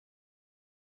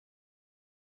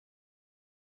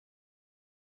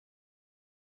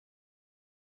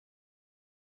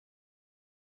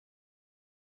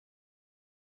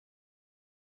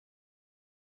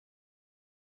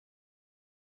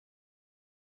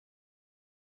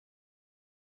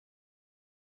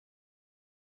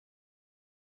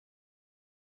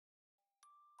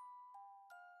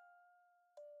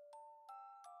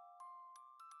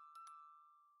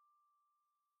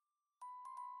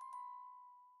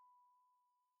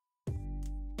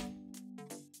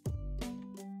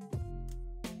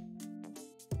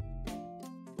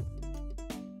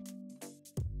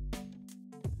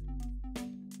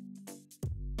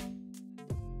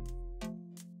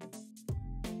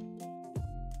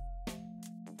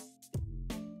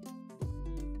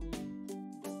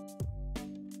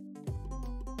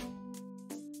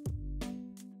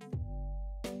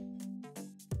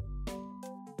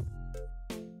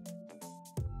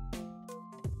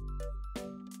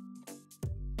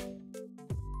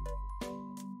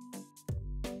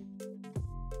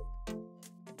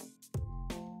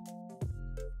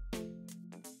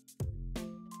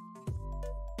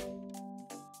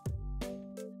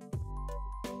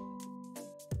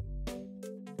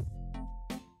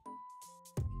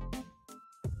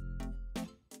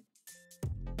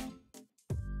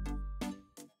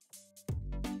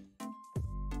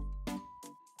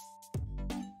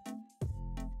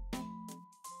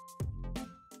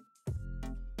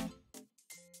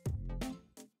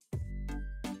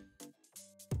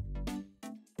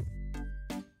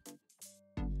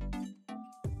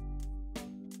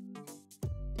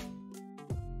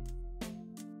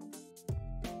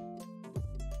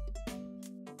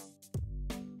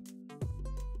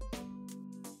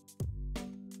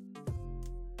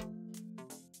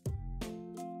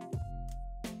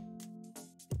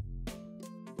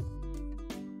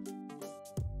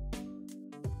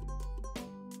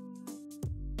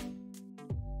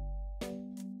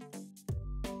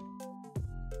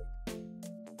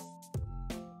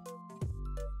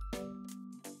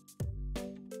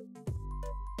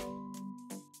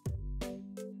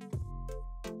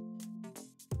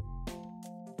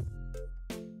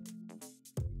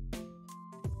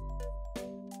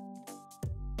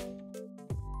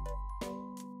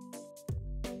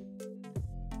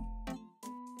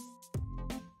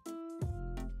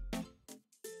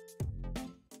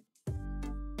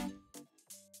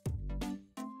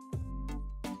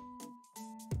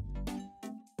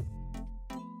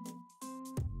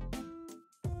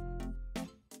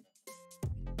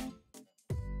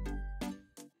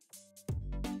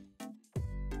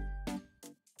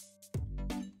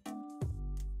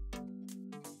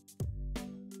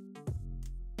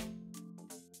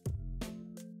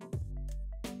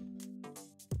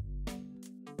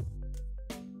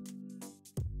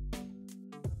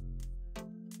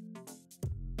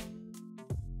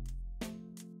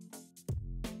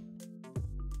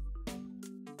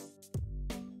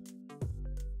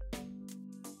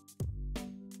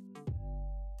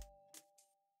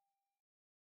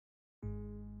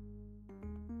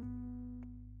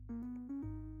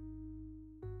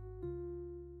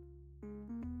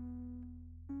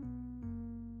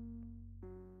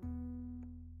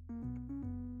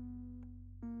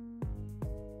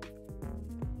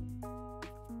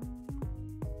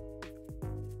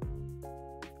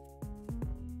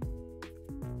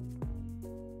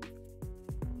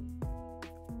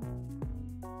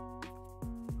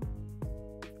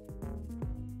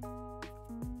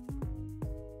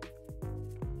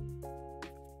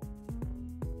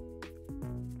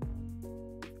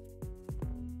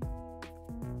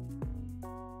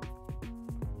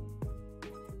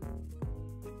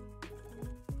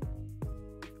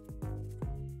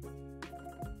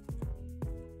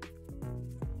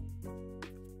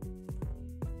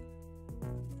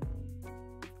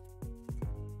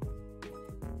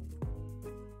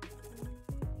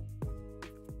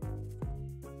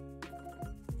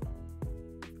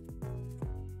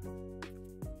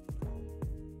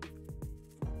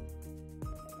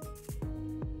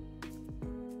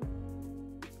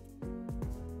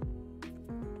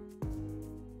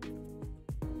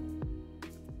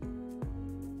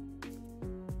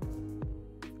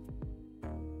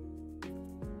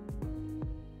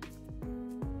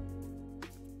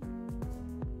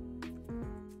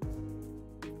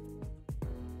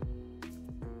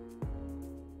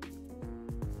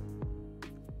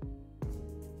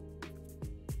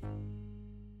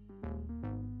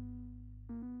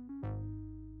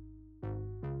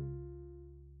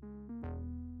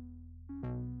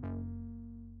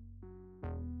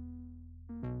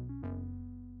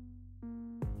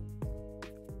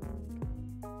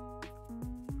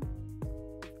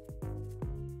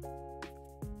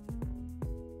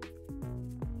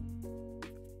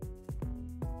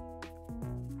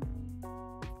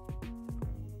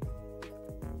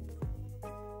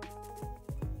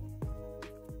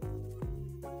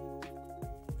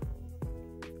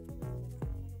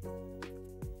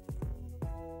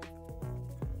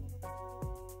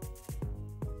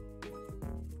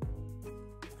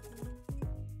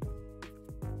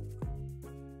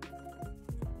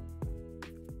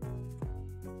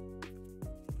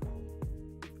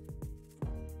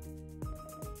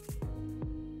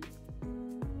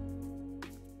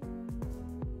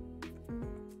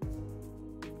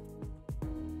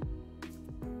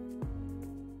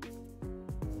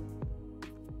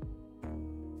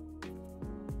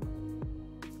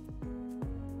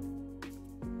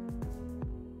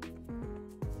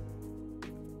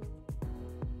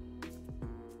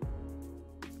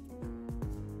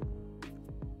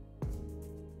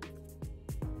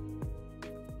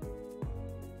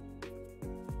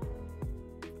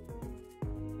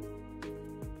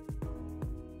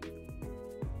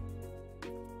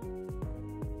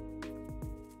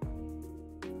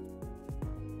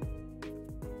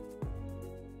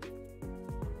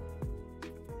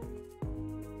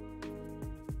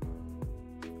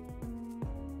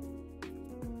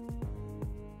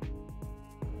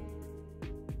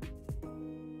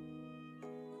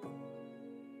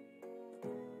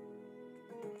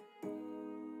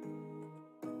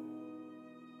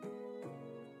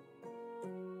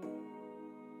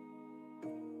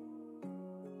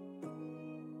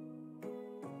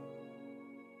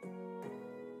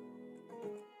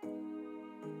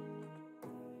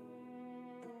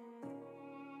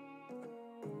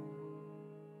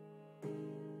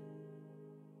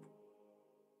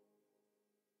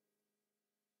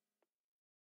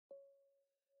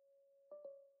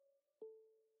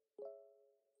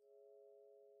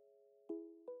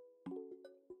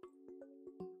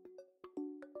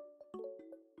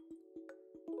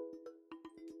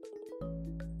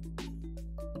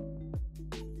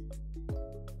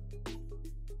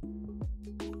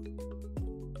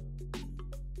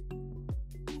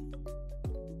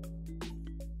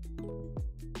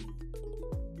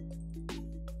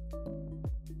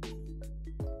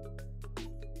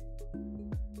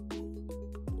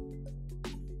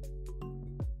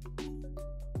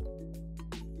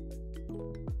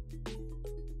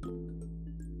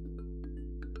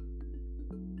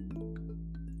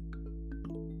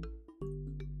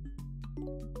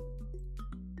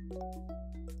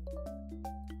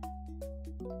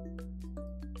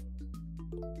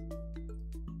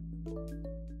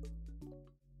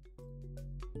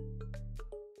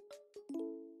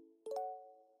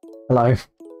Hello.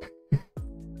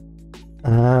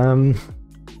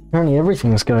 Apparently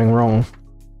everything's going wrong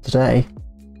today.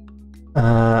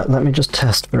 Let me just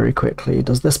test very quickly.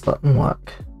 Does this button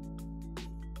work?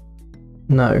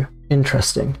 No.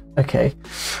 Interesting. Okay.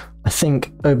 I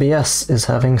think OBS is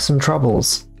having some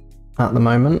troubles at the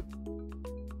moment.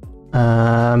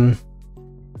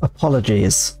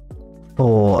 Apologies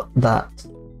for that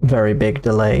very big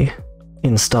delay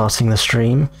in starting the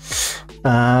stream.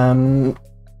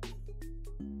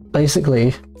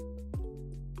 Basically,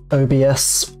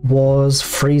 OBS was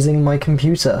freezing my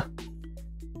computer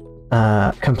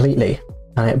completely,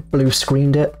 and it blue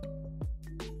screened it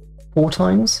 4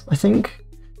 times, I think.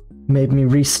 Made me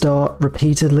restart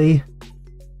repeatedly.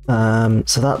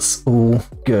 So that's all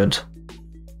good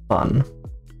fun.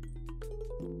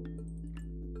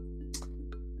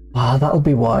 That'll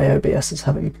be why OBS is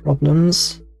having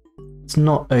problems. It's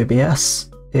not OBS.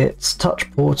 Its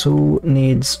touch portal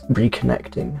needs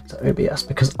reconnecting to OBS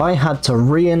because I had to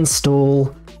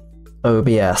reinstall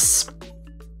OBS.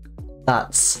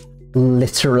 That's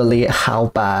literally how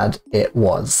bad it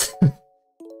was.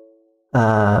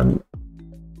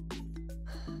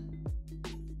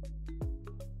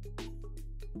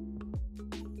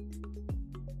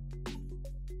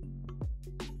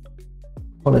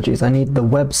 Apologies, I need the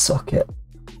WebSocket.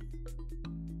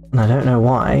 And I don't know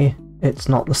why. It's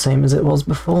not the same as it was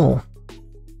before.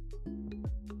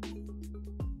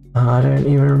 I don't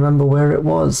even remember where it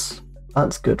was.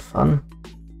 That's good fun.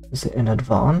 Is it in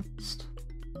advanced?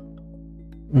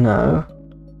 No.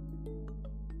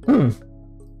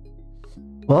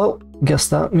 Well, guess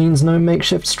that means no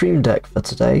makeshift stream deck for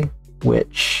today,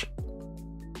 which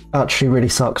actually really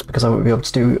sucks because I won't be able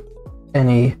to do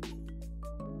any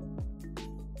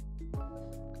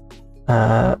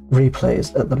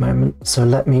replays at the moment, so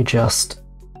let me just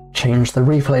change the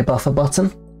replay buffer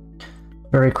button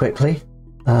very quickly.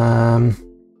 For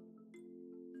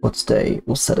today,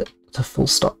 we'll set it to full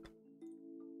stop.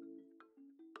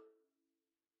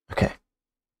 Okay.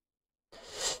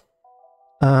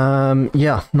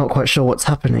 Yeah, not quite sure what's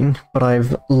happening, but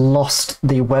I've lost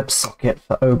the WebSocket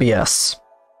for OBS.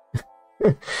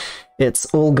 It's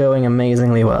all going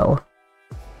amazingly well.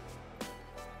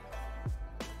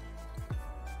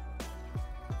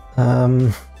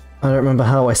 I don't remember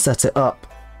how I set it up.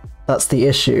 That's the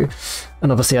issue.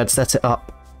 And obviously I'd set it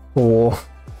up for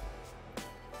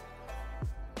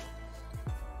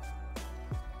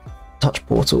Touch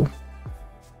Portal.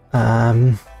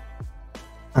 And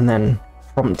then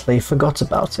promptly forgot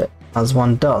about it, as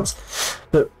one does.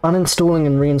 But uninstalling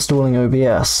and reinstalling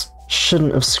OBS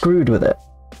shouldn't have screwed with it,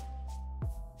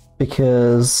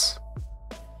 because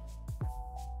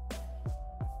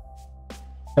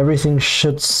everything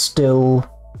should still,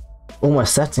 all my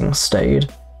settings stayed,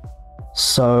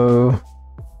 so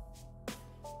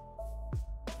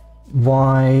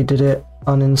why did it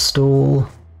uninstall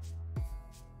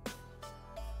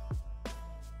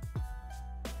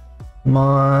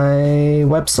my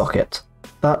WebSocket?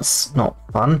 That's not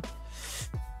fun.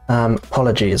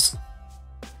 Apologies.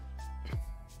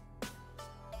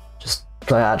 Just,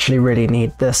 I actually really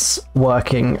need this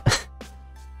working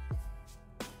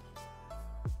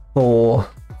for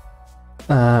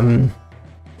the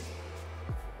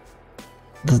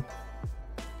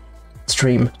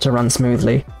stream to run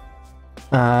smoothly.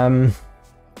 Although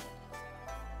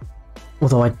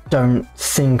I don't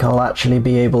think I'll actually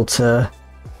be able to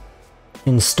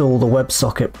install the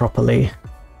WebSocket properly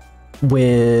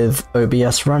with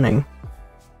OBS running,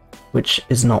 which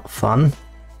is not fun.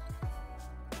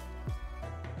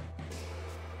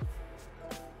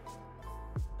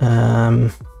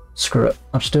 Screw it,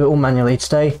 I'll just do it all manually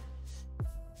today.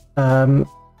 The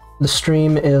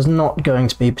stream is not going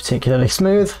to be particularly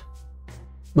smooth.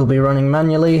 We'll be running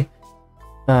manually.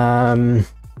 OBS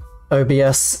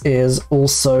is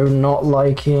also not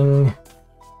liking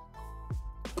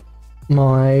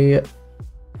my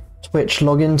Twitch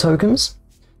login tokens,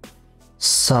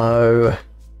 so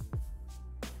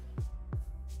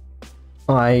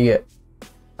I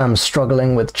am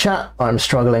struggling with chat, I'm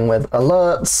struggling with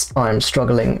alerts, I'm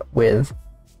struggling with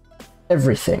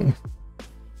everything,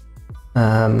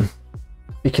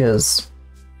 because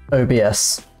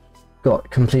OBS got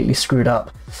completely screwed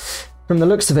up. From the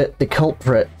looks of it, the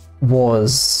culprit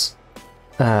was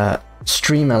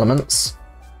Stream Elements,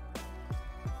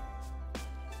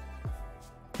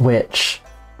 which,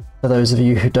 for those of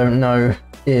you who don't know,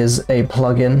 is a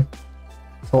plugin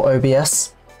for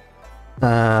OBS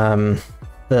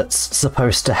that's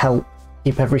supposed to help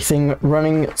keep everything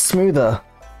running smoother,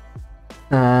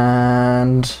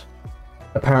 and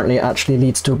apparently it actually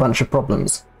leads to a bunch of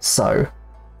problems. So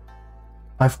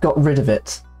I've got rid of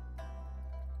it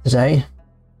today.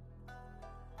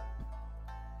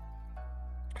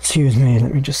 Excuse me,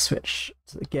 let me just switch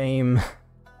to the game.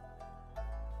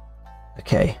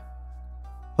 Okay,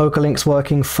 Pokélink's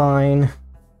working fine.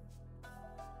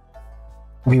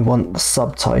 We want the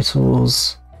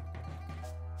subtitles.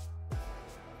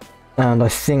 And I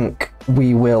think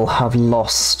we will have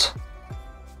lost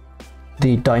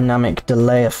the dynamic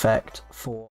delay effect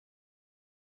for...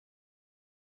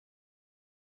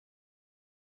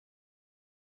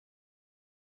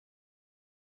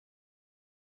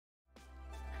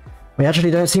 We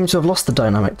actually don't seem to have lost the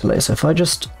dynamic delay, so if I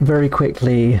just very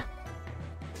quickly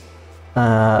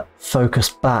focus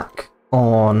back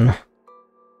on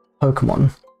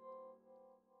Pokémon,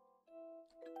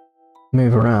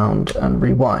 move around and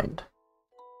rewind,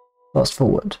 fast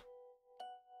forward.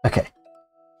 Okay,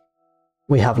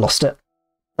 we have lost it.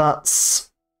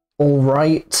 That's all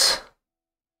right.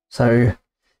 So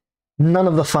none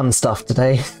of the fun stuff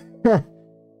today.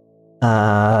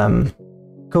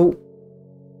 Cool.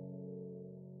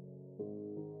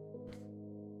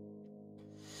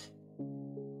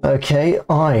 Okay,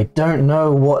 I don't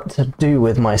know what to do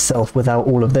with myself without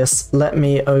all of this. Let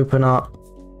me open up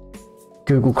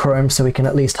Google Chrome so we can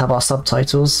at least have our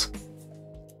subtitles.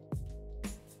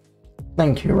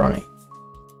 Thank you, Ronnie.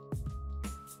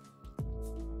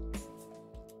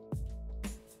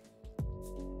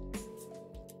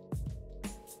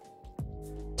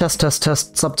 Test,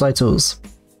 subtitles.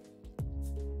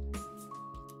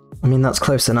 I mean, that's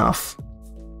close enough.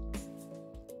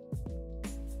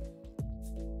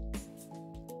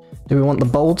 Do we want the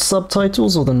bold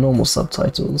subtitles or the normal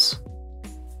subtitles?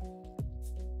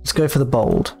 Let's go for the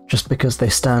bold, just because they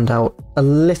stand out a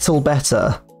little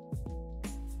better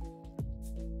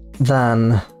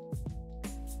than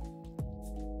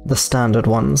the standard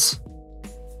ones.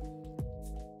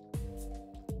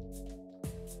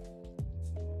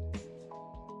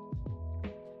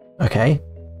 Okay,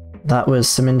 that was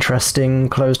some interesting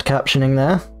closed captioning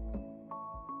there.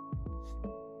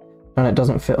 And it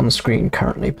doesn't fit on the screen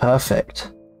currently.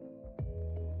 Perfect.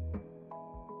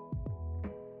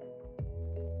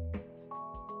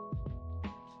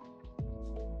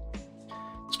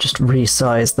 Let's just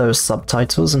resize those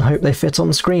subtitles and hope they fit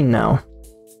on screen now.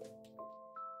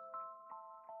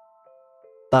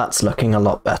 That's looking a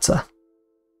lot better.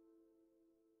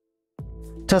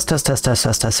 Test, test, test, test,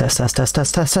 test, test, test, test, test,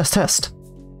 test, test, test, test.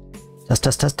 Test,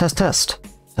 test, test, test, test.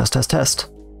 Test, test, test.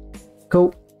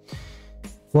 Cool.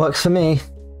 Works for me.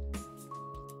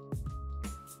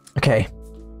 Okay.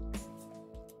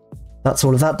 That's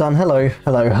all of that done. Hello,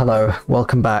 hello, hello.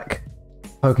 Welcome back.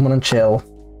 Pokemon and chill.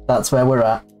 That's where we're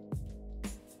at.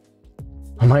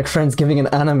 My microphone's giving an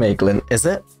anime glint, is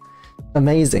it?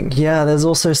 Amazing. Yeah, there's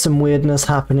also some weirdness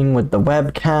happening with the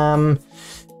webcam.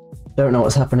 Don't know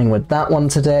what's happening with that one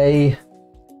today.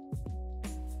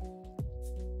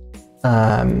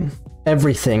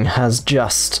 Everything has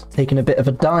just taken a bit of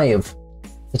a dive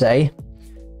today,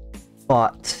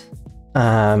 but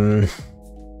I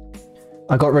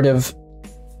got rid of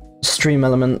Stream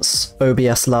Elements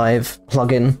OBS Live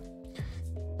plugin,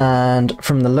 and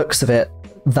from the looks of it,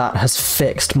 that has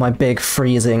fixed my big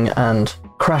freezing and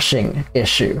crashing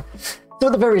issue. So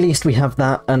at the very least we have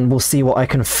that, and we'll see what I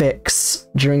can fix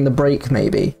during the break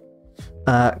maybe.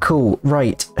 Cool,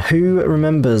 right, who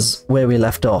remembers where we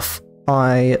left off?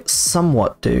 I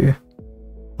somewhat do.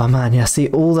 Oh man, yeah, see,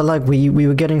 all the lag, we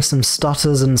were getting some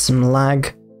stutters and some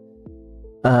lag,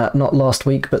 not last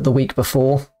week, but the week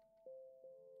before.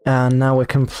 And now we're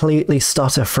completely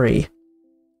stutter-free.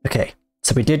 Okay,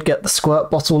 so we did get the squirt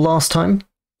bottle last time.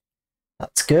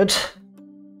 That's good.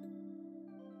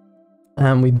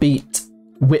 And we beat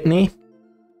Whitney.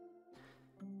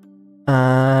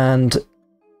 And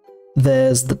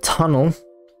there's the tunnel,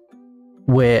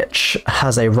 which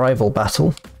has a rival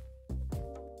battle.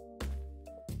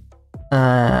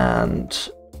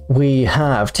 And we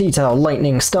have T-Tail,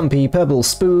 Lightning, Stumpy, Pebble,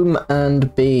 Spoom,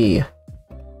 and Bee.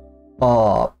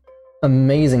 Our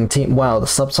amazing team. Wow, the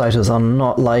subtitles are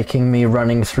not liking me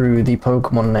running through the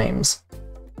Pokemon names.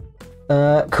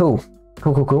 Cool.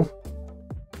 Cool, cool, cool.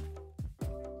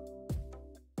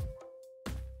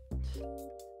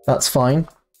 That's fine.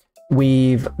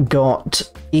 We've got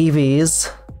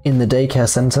EVs in the daycare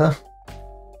center,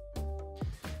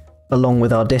 along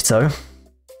with our Ditto.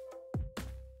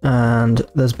 And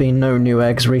there's been no new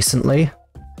eggs recently.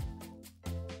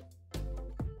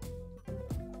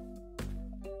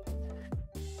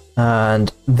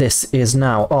 And this is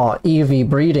now our EV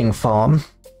breeding farm.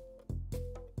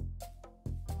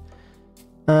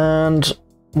 And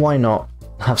why not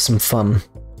have some fun?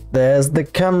 There's the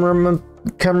cameraman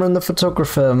and the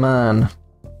photographer, man.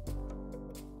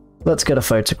 Let's get a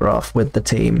photograph with the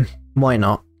team. Why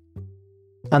not?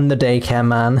 And the daycare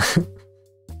man.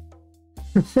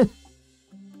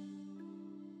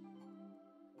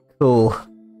 Cool.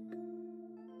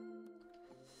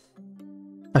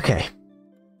 Okay.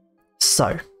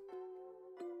 So.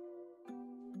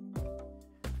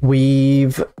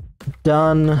 We've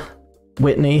done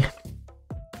Whitney.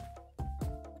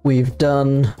 We've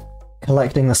done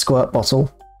collecting the squirt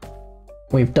bottle.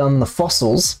 We've done the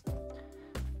fossils.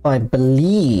 I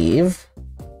believe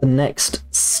the next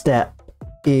step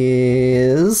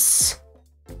is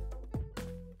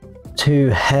to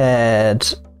head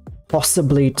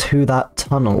possibly to that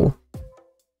tunnel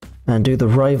and do the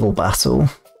rival battle.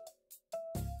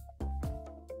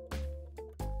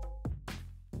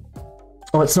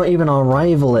 Oh, it's not even our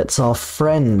rival, it's our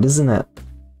friend, isn't it?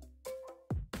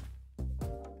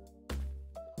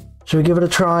 Should we give it a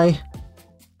try?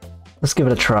 Let's give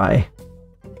it a try.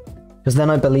 Because then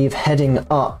I believe heading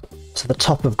up to the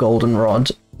top of Goldenrod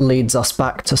leads us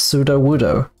back to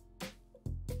Pseudo.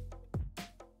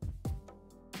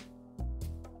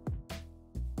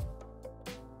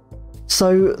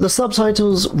 So the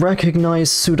subtitles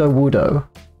recognize Pseudo,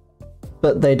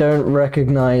 but they don't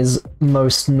recognize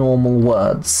most normal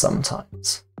words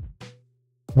sometimes.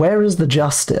 Where is the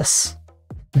justice?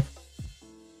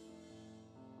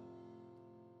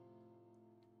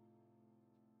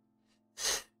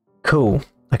 Cool.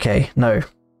 Okay, no.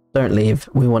 Don't leave.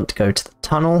 We want to go to the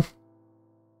tunnel.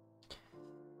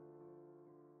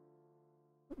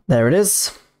 There it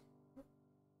is.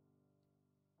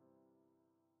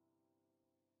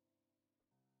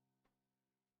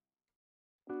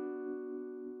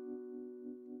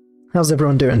 How's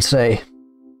everyone doing today?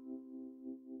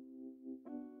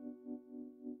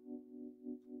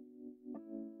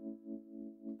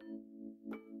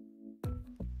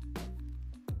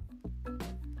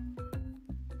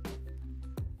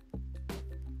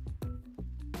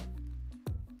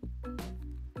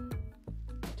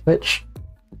 Twitch.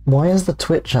 Why is the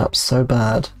Twitch app so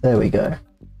bad? There we go.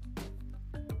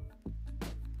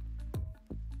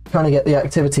 Trying to get the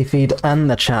activity feed and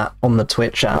the chat on the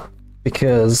Twitch app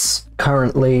because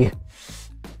currently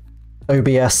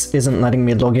OBS isn't letting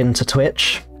me log into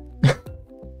Twitch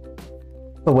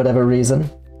for whatever reason.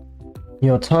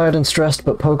 You're tired and stressed,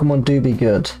 but Pokemon do be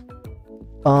good.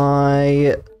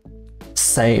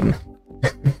 Same.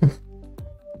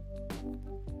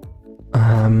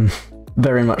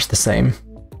 Very much the same.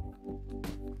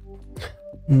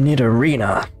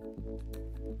 Nidorina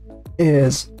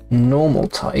is normal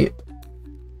type.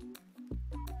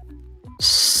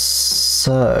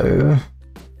 So...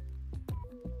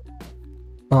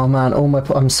 Oh man,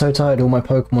 I'm so tired, all my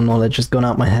Pokemon knowledge has gone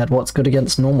out my head. What's good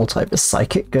against normal type? Is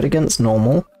Psychic good against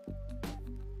normal?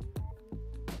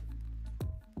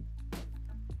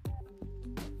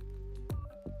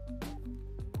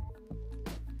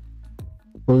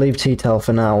 We'll leave T-Tail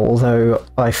for now, although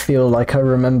I feel like I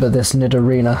remember this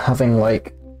Nidorina having,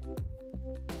 like,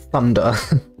 thunder.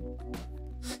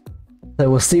 So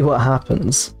we'll see what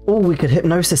happens. Oh, we could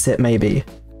Hypnosis it, maybe.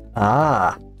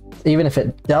 Ah, even if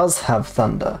it does have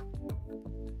thunder.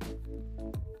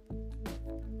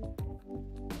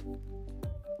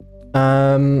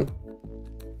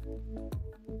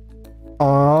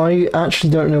 I actually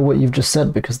don't know what you've just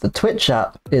said because the Twitch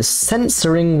app is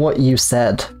censoring what you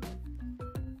said.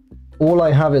 All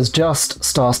I have is just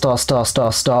star star star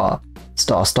star star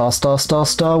star star star star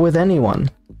star with anyone.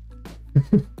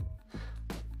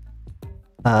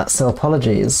 So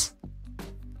apologies.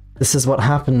 This is what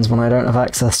happens when I don't have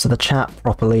access to the chat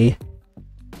properly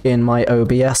in my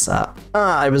OBS app.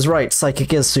 Ah, I was right,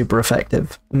 Psychic is super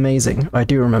effective. Amazing, I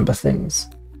do remember things.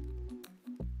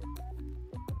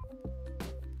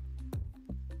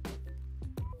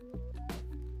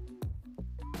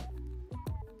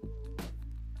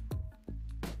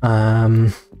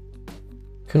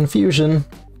 Confusion,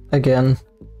 again.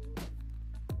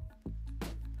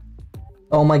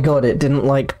 Oh my god, it didn't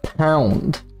like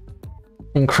pound.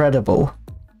 Incredible.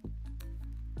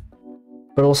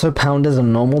 But also pound is a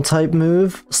normal type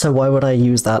move, so why would I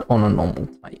use that on a normal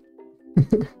type?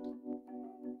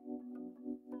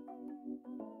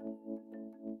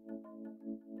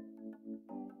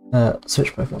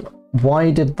 Switch Pokemon.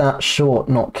 Why did that short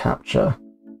not capture?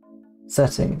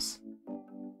 Settings.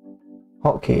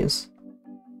 Hotkeys.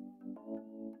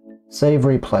 Save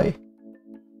replay.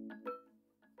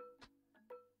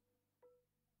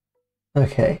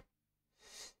 Okay.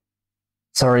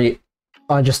 Sorry,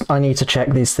 I need to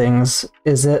check these things.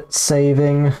 Is it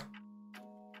saving?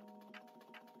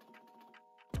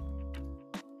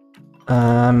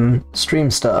 Stream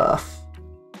stuff.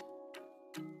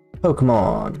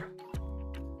 Pokemon.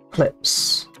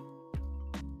 Clips.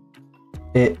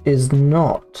 It is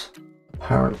not,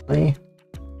 apparently.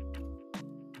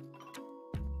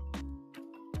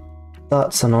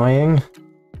 That's annoying.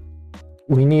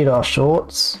 We need our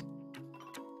shorts.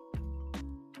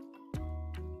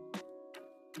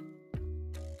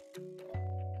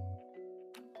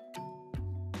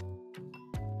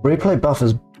 Replay buff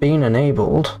has been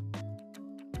enabled.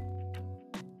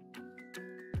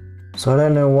 So I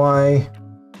don't know why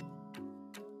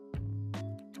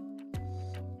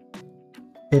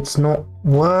it's not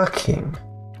working.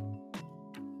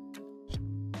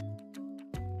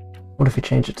 What if we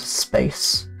change it to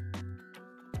space?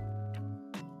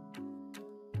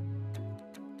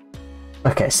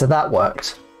 Okay, so that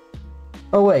worked.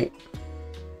 Oh wait.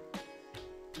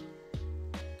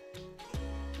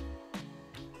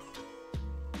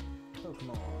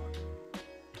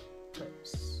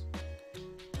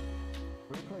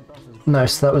 No,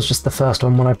 so that was just the first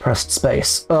one when I pressed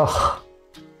space. Ugh.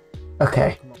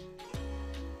 Okay.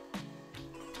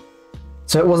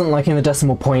 So it wasn't liking the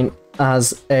decimal point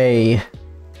as a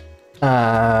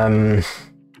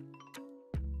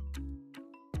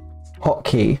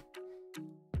hotkey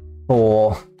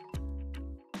for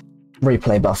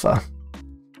replay buffer.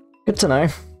 Good to know.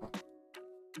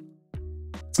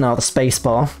 It's now the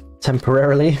spacebar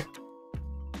temporarily.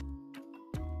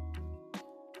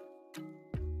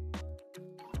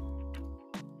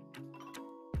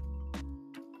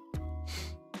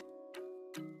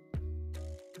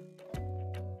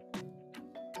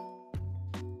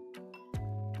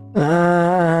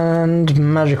 And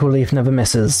Magical Leaf never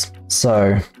misses,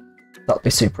 so that'll be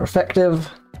super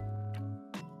effective.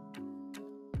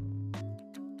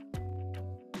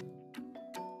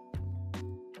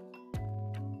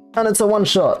 And it's a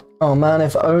one-shot. Oh man,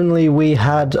 if only we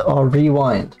had our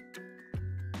rewind.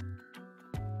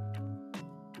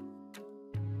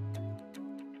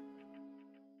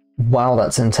 Wow,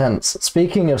 that's intense.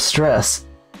 Speaking of stress,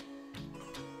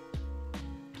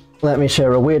 Let me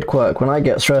share a weird quirk. When I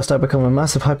get stressed, I become a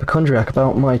massive hypochondriac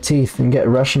about my teeth and get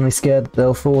irrationally scared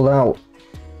they'll fall out.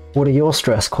 What are your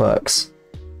stress quirks?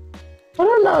 I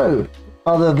don't know.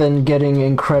 Other than getting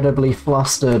incredibly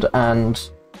flustered and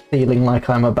feeling like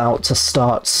I'm about to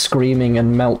start screaming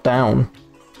and melt down.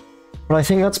 But I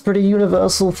think that's pretty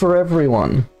universal for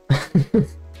everyone.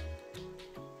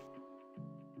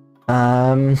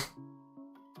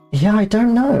 Yeah, I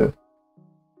don't know.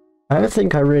 I don't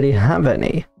think I really have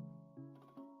any.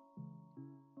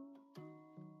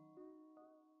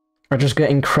 I just get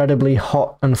incredibly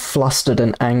hot and flustered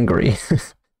and angry.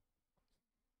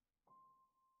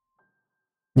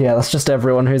 Yeah, that's just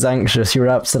everyone who's anxious, you're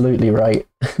absolutely right.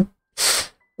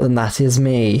 And that is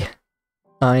me.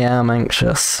 I am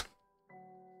anxious.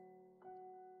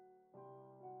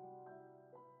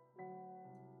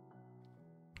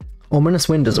 Ominous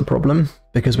Wind is a problem,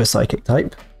 because we're Psychic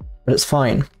type, but it's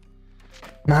fine.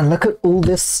 Man, look at all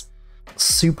this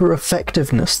super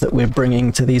effectiveness that we're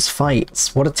bringing to these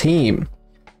fights. What a team.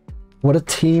 What a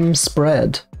team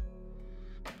spread.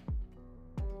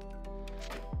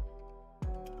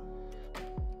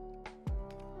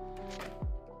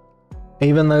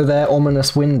 Even though their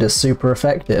Ominous Wind is super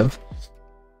effective,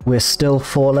 we're still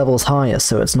 4 levels higher,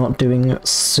 so it's not doing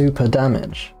super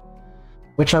damage.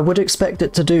 Which I would expect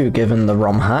it to do, given the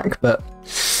ROM hack, but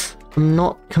I'm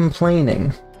not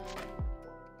complaining.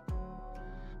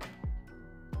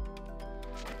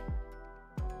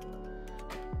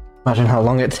 Imagine how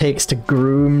long it takes to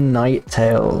groom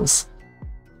Nighttails.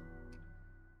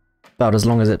 About as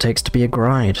long as it takes to be a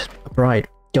bride.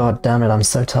 God damn it, I'm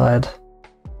so tired.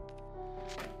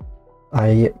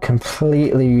 I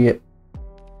completely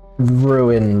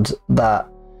ruined that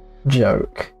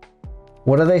joke.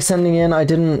 What are they sending in? I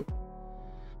didn't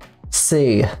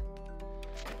see.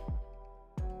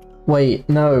 Wait,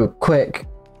 no, quick.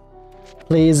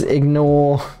 Please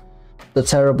ignore the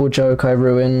terrible joke I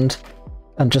ruined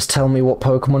and just tell me what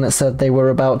Pokemon it said they were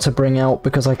about to bring out,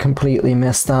 because I completely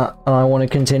missed that and I want to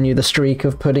continue the streak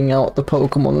of putting out the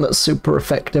Pokemon that's super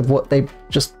effective what they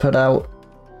just put out.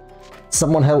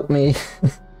 Someone help me.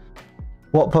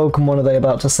 What Pokemon are they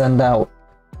about to send out?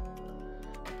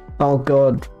 Oh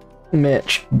god.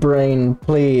 Mitch, brain,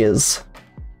 please.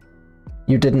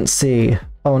 You didn't see.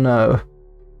 Oh no.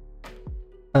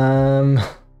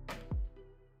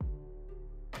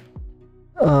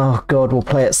 Oh god, we'll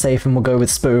play it safe and we'll go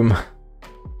with Spoom.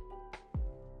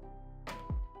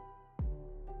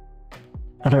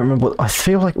 I don't remember what- I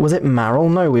feel like- was it Marill?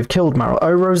 No, we've killed Marill.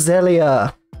 Oh,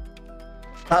 Roselia!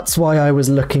 That's why I was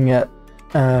looking at,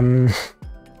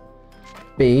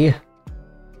 B.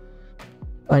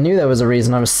 I knew there was a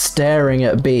reason I was staring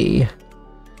at B.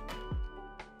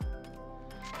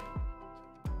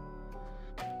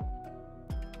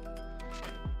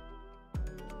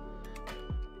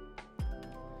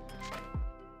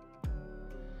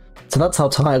 So that's how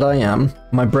tired I am.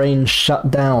 My brain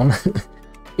shut down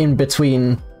in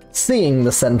between seeing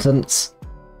the sentence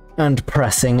and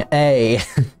pressing A.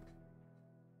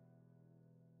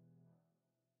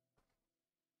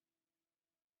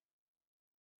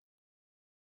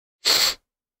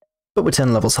 But we're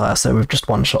 10 levels higher, so we've just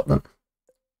one-shot them.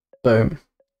 Boom.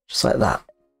 Just like that.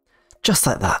 Just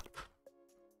like that.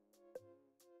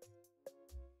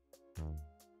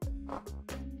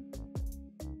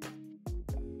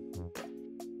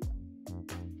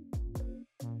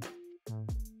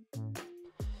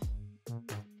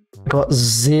 Got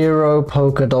 0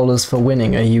 poker dollars for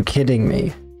winning, are you kidding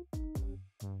me?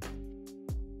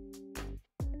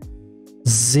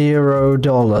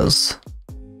 $0.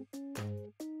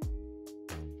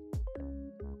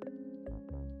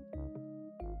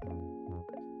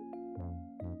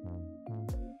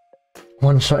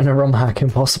 One-shot in a ROM hack,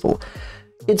 impossible.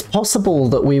 It's possible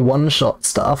that we one-shot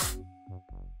stuff.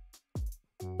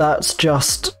 That's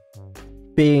just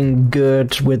being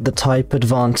good with the type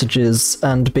advantages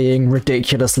and being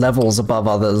ridiculous levels above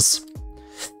others.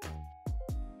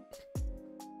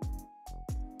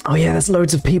 Oh yeah, there's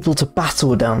loads of people to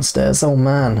battle downstairs, oh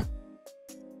man.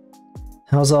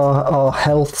 How's our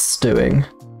healths doing?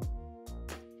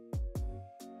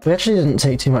 We actually didn't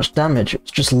take too much damage, it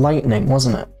was just lightning,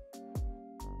 wasn't it?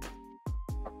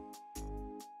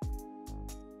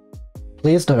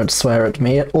 Please don't swear at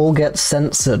me, it all gets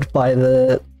censored by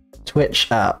the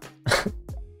Twitch app.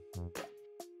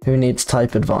 Who needs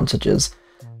type advantages?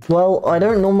 Well, I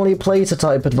don't normally play to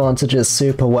type advantages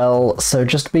super well, so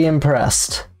just be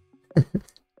impressed.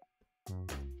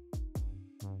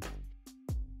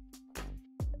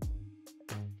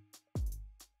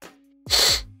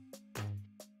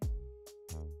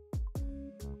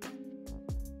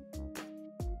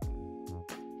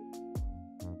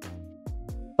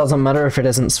 Doesn't matter if it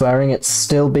isn't swearing, it's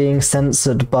still being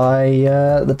censored by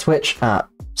the Twitch app.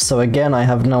 So again, I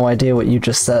have no idea what you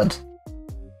just said.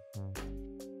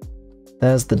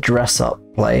 There's the dress-up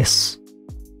place.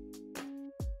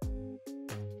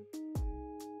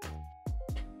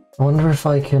 I wonder if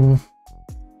I can...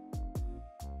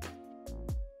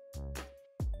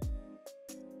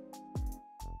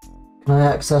 Can I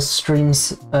access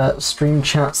stream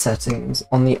chat settings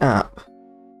on the app?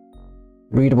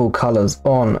 Readable colors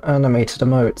on, animated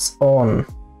emotes on,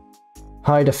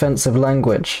 high defensive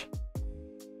language.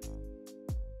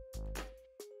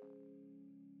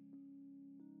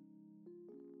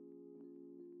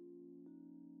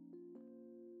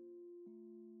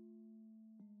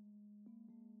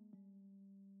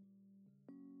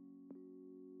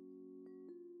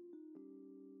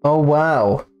 Oh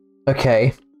wow.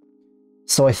 Okay.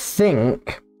 So I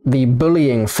think the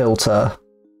bullying filter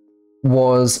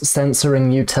was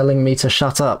censoring you telling me to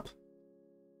shut up.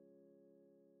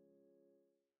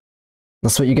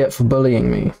 That's what you get for bullying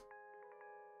me.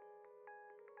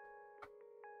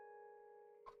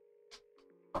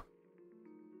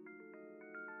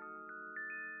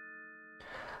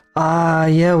 Ah,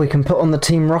 yeah, we can put on the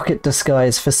Team Rocket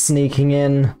disguise for sneaking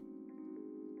in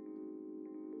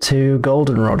to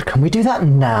Goldenrod. Can we do that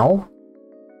now?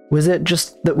 Was it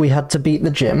just that we had to beat the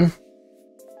gym?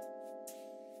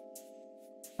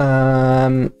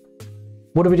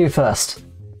 What do we do first?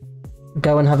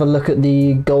 Go and have a look at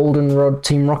the Goldenrod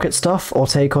Team Rocket stuff, or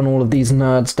take on all of these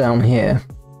nerds down here?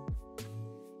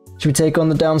 Should we take on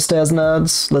the downstairs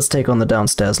nerds? Let's take on the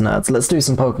downstairs nerds. Let's do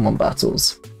some Pokemon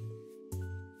battles.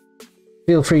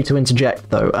 Feel free to interject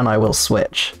though, and I will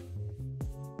switch.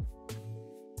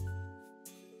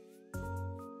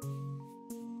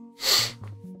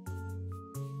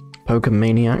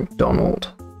 Pokemaniac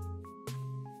Donald.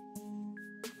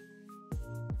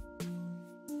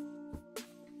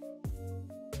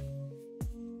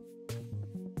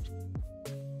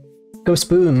 Go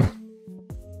Spoon!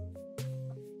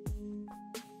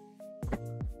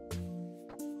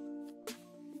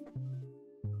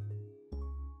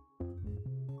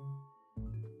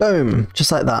 Boom!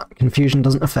 Just like that. Confusion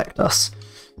doesn't affect us.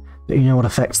 But you know what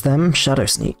affects them? Shadow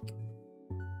Sneak.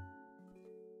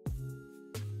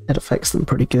 It affects them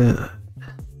pretty good.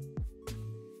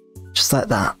 Just like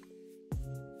that.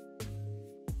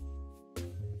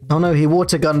 Oh no, he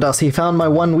water gunned us. He found my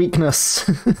one weakness.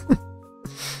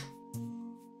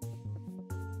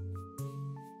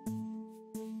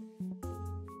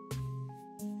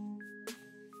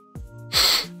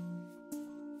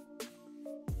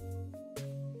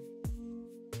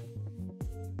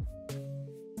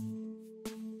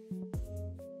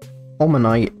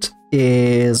 Omanite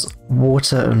is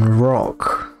water and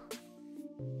rock,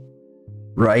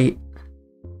 right?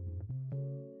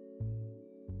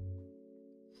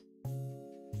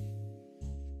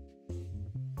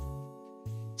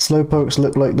 Slowpokes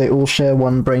look like they all share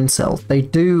one brain cell. They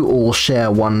do all share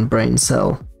one brain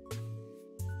cell.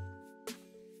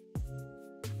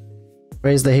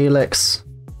 Raise the helix.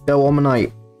 Go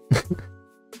Omanite.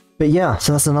 But yeah,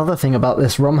 so that's another thing about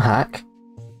this ROM hack.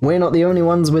 We're not the only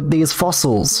ones with these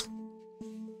fossils.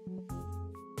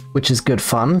 Which is good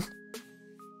fun.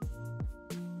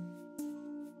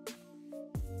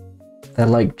 They're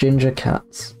like ginger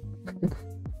cats.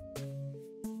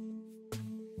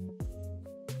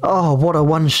 Oh, what a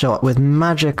one-shot with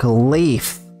Magical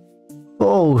Leaf.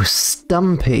 Oh,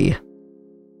 Stumpy.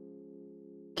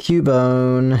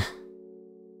 Cubone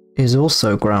is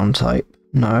also ground type.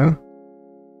 No?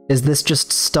 Is this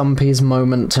just Stumpy's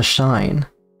moment to shine?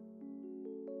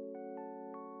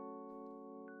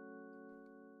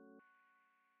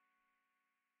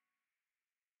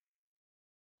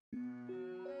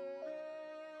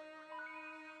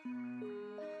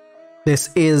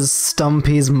 This is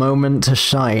Stumpy's moment to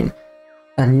shine.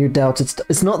 And you doubted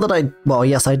it's not that well,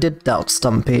 yes, I did doubt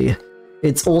Stumpy.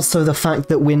 It's also the fact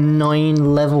that we're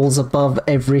 9 levels above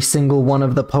every single one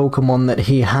of the Pokemon that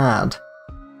he had.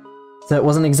 So it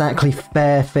wasn't exactly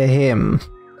fair for him.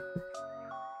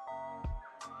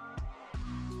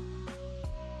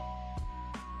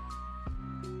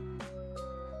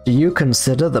 Do you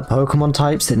consider the Pokemon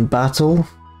types in battle?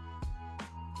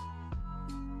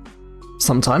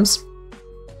 Sometimes.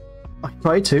 I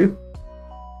try to.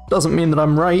 Doesn't mean that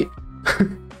I'm right.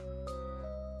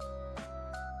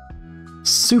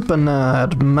 Super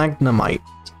Nerd Magnemite.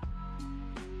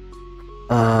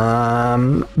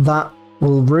 That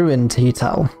will ruin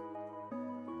T-Tal.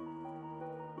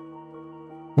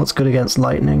 What's good against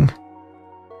lightning?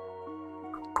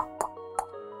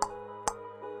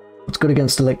 What's good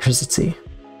against electricity?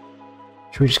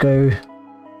 Should we just go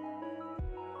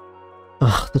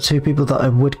the two people that I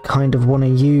would kind of want to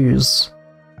use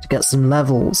to get some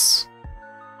levels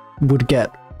would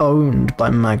get owned by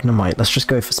Magnemite. Let's just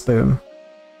go for Spoon.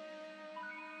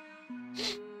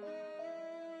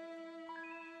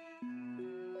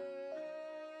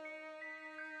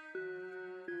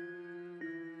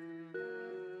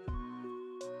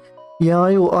 Yeah,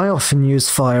 I often use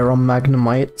fire on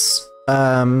Magnemites.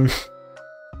 I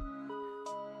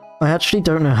actually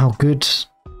don't know how good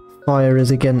fire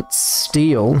is against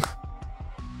steel,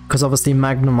 because obviously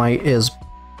Magnemite is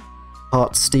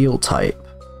part steel type,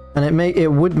 and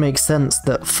it would make sense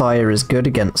that fire is good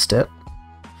against it.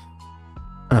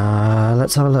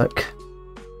 Let's have a look.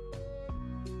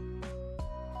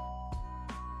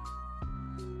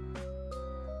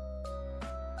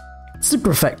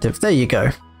 Super effective, there you go.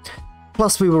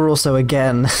 Plus we were also,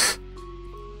 again,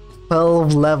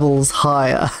 12 levels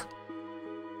higher.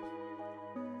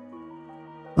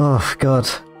 Oh god,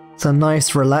 it's a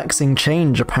nice relaxing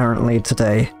change apparently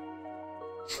today.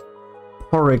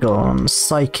 Porygon,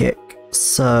 Psychic,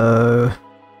 so...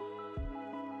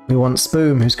 we want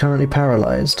Spoom, who's currently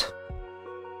paralysed.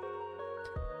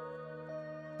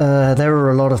 There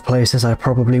are a lot of places I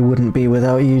probably wouldn't be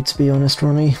without you, to be honest,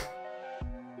 Ronnie.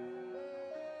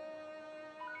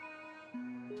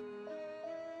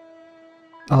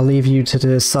 I'll leave you to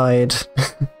decide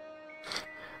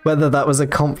whether that was a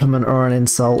compliment or an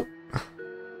insult.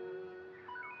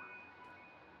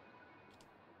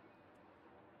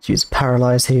 Use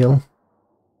Paralyze Heal.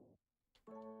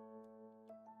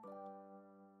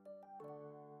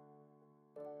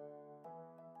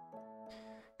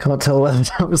 Can't tell whether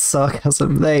that was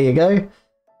sarcasm. There you go.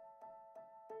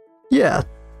 Yeah.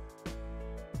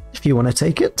 If you want to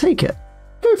take it, take it.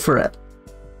 Go for it.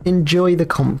 Enjoy the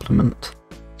compliment.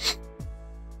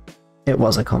 It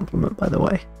was a compliment, by the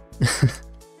way.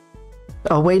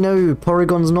 Oh wait, no,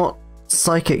 Porygon's not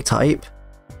Psychic type.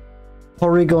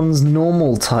 Porygon's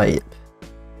normal type.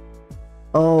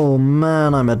 Oh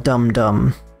man, I'm a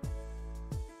dum-dum.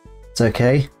 It's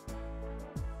okay.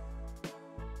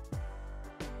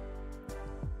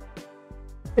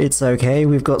 It's okay,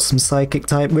 we've got some Psychic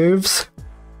type moves.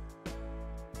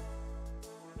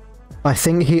 I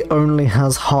think he only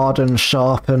has Harden,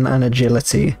 Sharpen, and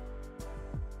Agility.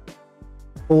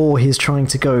 Or he's trying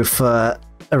to go for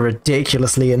a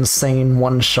ridiculously insane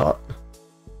one-shot.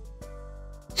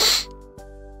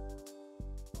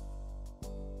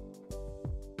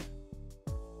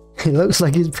 He looks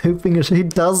like he's pooping a... he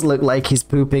does look like he's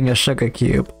pooping a sugar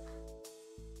cube.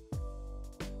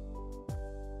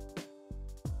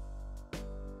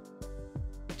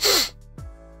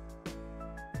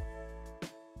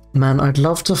 Man, I'd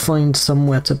love to find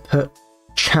somewhere to put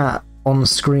chat on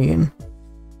screen.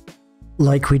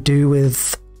 Like we do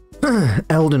with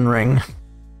Elden Ring.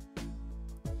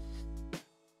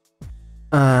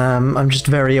 I'm just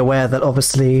very aware that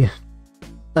obviously,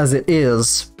 as it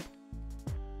is,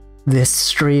 this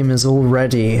stream is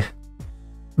already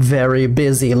very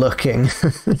busy looking.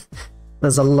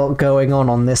 There's a lot going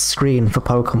on this screen for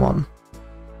Pokémon.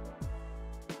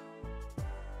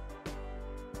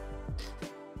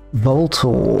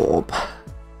 Voltorb.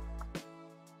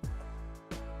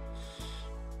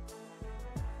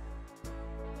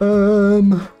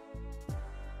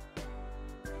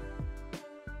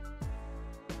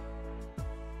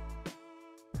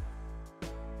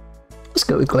 Let's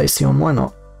go with Glaceon, why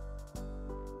not?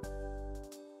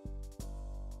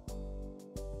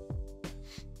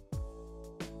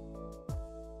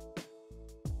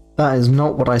 That is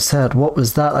not what I said. What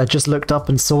was that? I just looked up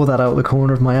and saw that out the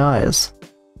corner of my eyes.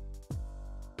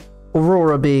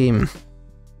 Aurora Beam.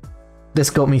 This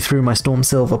got me through my Storm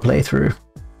Silver playthrough.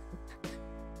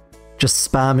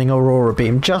 Just spamming Aurora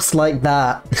Beam, just like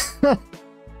that.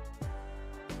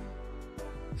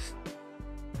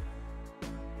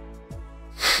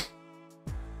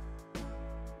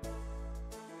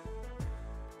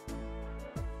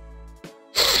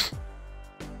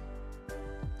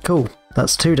 Cool,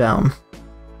 that's 2 down.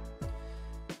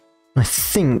 I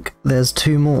think there's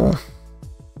 2 more.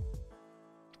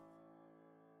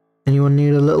 Anyone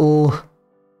need a little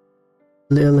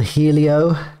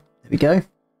Helio? There we go.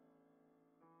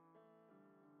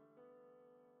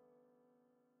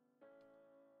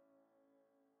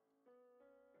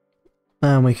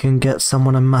 And we can get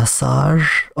someone a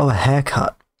massage or a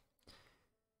haircut.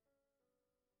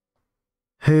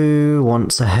 Who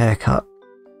wants a haircut?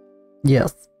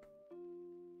 Yes.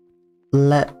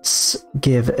 Let's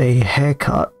give a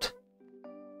haircut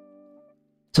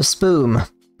to Spoom.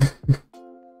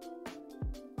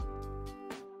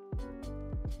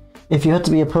 If you had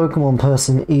to be a Pokemon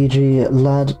person, e.g.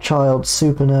 lad, child,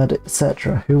 super nerd,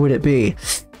 etc., who would it be?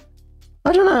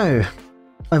 I don't know.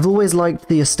 I've always liked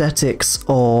the aesthetics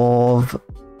of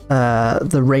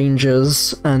the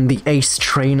Rangers and the Ace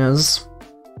Trainers.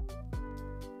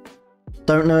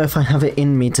 Don't know if I have it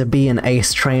in me to be an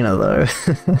Ace Trainer, though.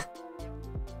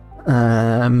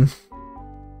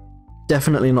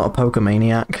 Definitely not a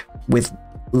Pokemaniac with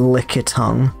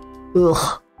Lickitung.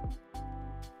 Ugh.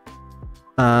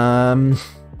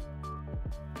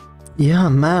 Yeah,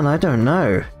 man, I don't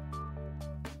know.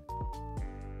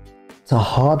 It's a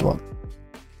hard one.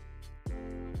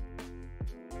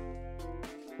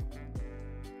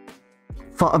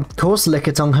 Of course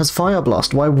Lickitung has Fire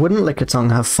Blast. Why wouldn't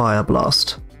Lickitung have Fire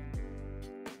Blast?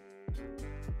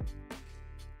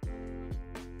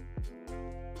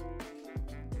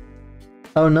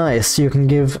 Oh nice, you can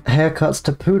give haircuts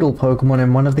to poodle Pokemon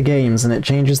in one of the games and it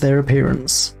changes their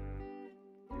appearance.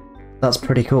 That's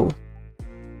pretty cool.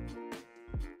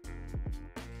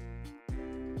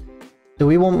 Do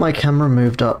we want my camera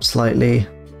moved up slightly?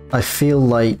 I feel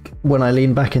like when I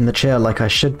lean back in the chair like I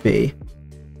should be,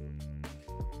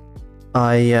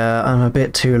 I'm a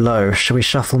bit too low. Should we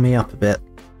shuffle me up a bit?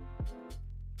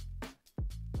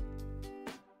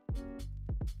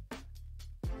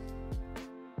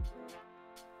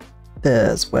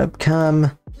 There's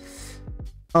webcam.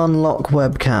 Unlock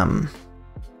webcam.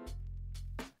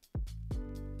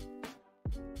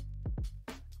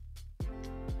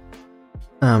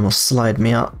 And we'll slide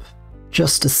me up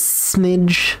just a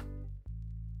smidge.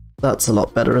 That's a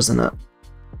lot better, isn't it?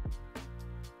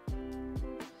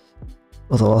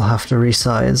 Although I'll have to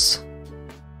resize.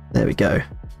 There we go.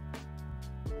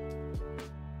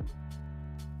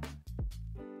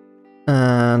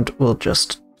 And we'll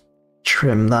just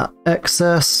trim that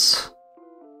excess.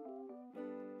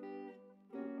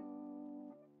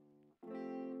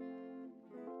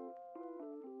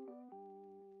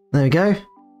 There we go.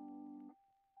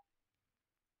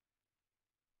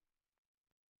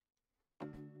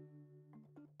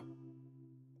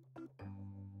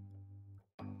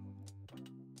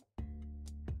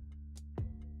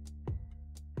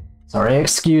 Sorry,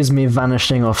 excuse me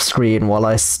vanishing off screen while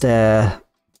I stare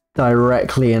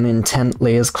directly and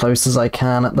intently as close as I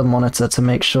can at the monitor to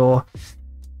make sure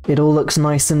it all looks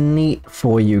nice and neat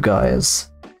for you guys.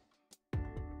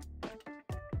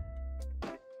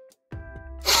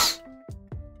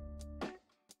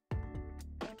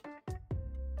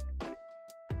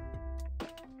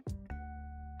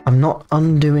 I'm not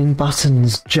undoing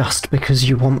buttons just because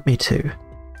you want me to.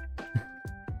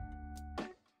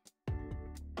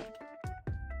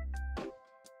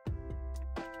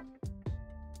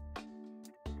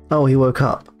 Oh, he woke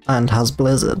up and has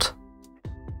Blizzard.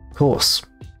 Of course.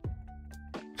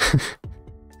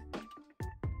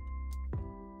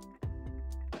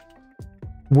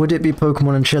 Would it be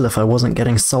Pokemon and Chill if I wasn't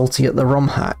getting salty at the ROM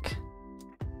hack?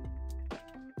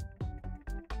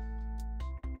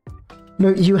 No,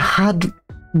 you had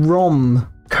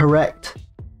ROM correct.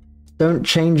 Don't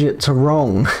change it to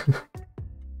wrong.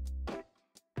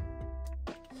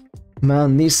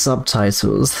 Man, these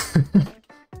subtitles.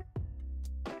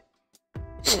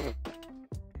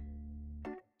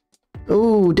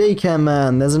 Ooh, Daycare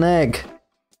Man, there's an egg.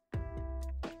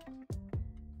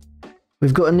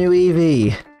 We've got a new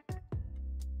EV.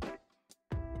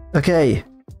 Okay.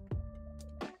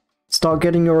 Start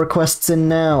getting your requests in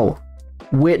now.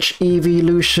 Which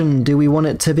evolution do we want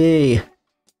it to be?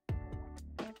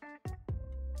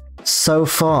 So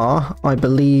far, I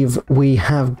believe we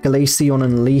have Glaceon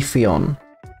and Leafeon.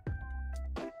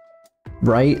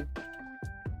 Right?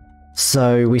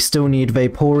 So we still need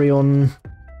Vaporeon,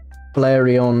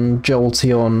 Flareon,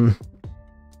 Jolteon,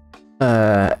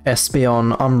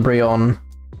 Espeon, Umbreon.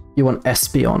 You want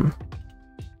Espeon.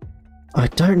 I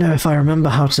don't know if I remember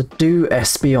how to do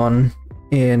Espeon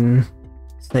in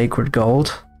Sacred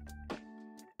Gold.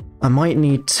 I might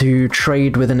need to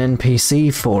trade with an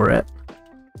NPC for it.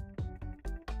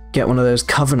 Get one of those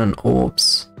Covenant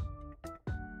Orbs.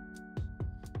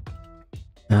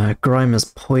 Grimer's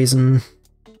Poison.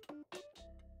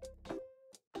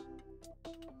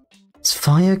 Is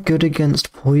fire good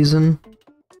against poison?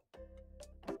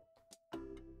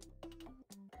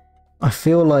 I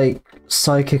feel like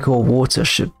psychic or water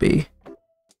should be.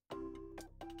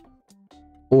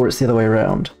 Or it's the other way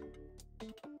around.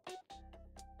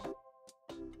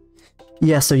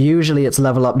 Yeah, so usually it's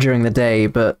level up during the day,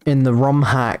 but in the ROM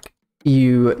hack,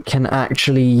 you can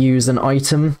actually use an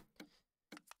item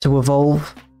to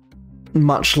evolve,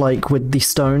 much like with the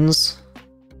stones.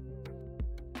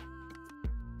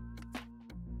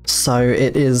 So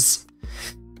it is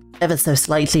ever so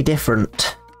slightly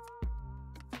different.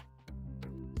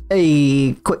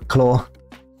 A quick claw.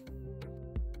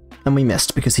 And we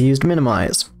missed because he used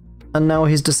minimize. And now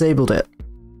he's disabled it.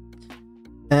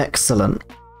 Excellent.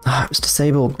 Ah, it was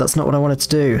disabled. That's not what I wanted to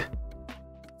do.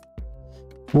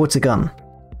 Water gun.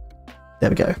 There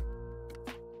we go.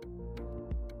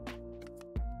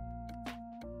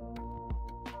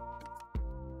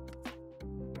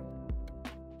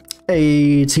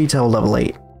 A T-tail level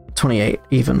 8. 28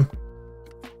 even.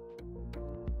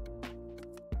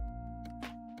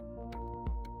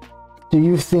 Do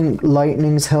you think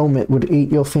Lightning's helmet would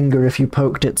eat your finger if you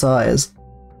poked its eyes?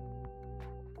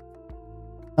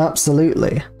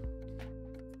 Absolutely.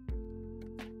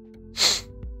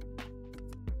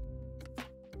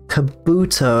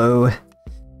 Kabuto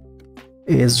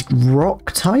is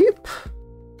rock type?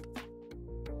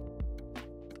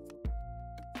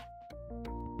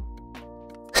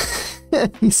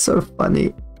 He's so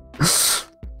funny.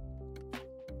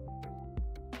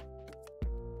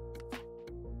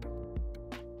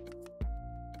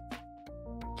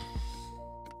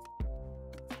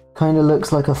 Kind of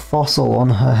looks like a fossil on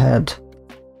her head.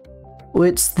 Oh,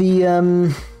 it's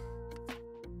the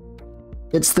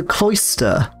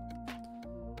cloister.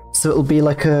 So it'll be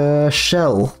like a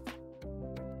shell.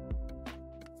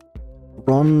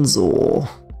 Bronzor.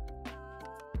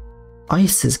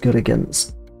 Ice is good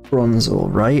against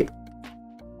Bronzor, right?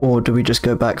 Or do we just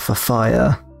go back for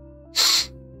fire?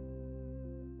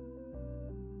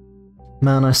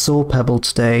 Man, I saw Pebble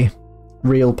today.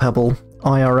 Real Pebble.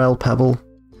 IRL Pebble.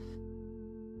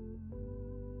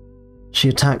 She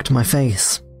attacked my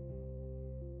face.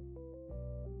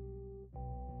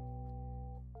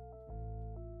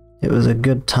 It was a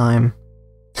good time.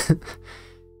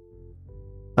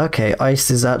 Okay,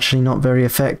 ice is actually not very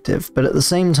effective, but at the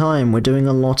same time we're doing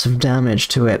a lot of damage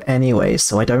to it anyway,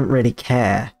 so I don't really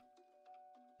care.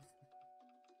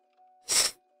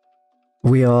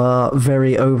 We are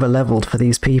very over-leveled for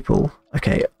these people.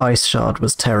 Okay, Ice Shard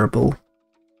was terrible.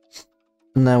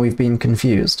 Now we've been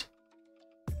confused.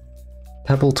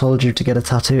 Pebble told you to get a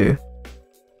tattoo.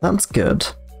 That's good.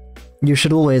 You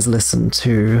should always listen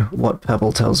to what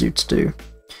Pebble tells you to do.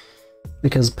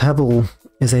 Because Pebble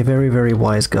is a very, very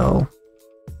wise girl.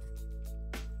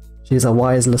 She's a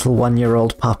wise little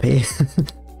 1-year-old puppy.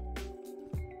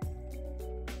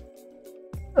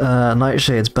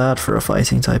 Nightshade's bad for a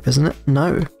fighting type, isn't it?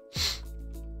 No.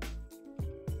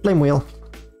 Flame Wheel.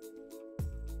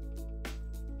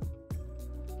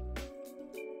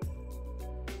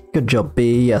 Good job,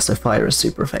 B. Yeah, so fire is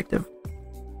super effective.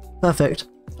 Perfect.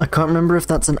 I can't remember if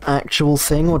that's an actual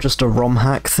thing or just a ROM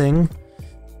hack thing,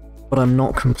 but I'm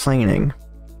not complaining.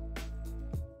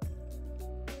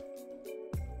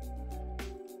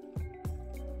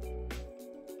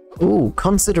 Ooh,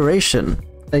 consideration.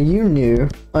 Are you new?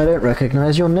 I don't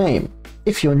recognize your name.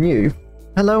 If you're new,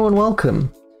 hello and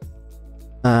welcome.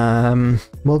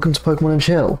 Welcome to Pokemon and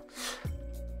Chill.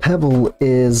 Pebble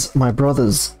is my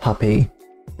brother's puppy,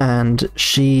 and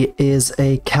she is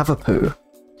a Cavapoo.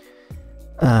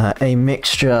 A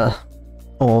mixture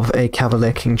of a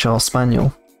Cavalier King Charles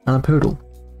Spaniel and a Poodle.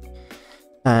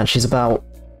 And she's about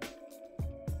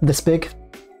this big.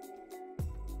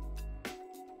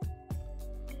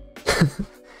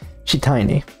 She's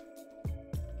tiny.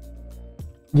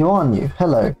 You are new.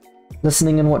 Hello.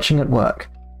 Listening and watching at work.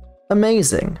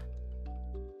 Amazing.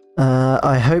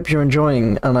 I hope you're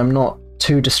enjoying and I'm not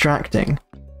too distracting.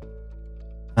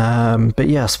 But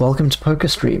yes, welcome to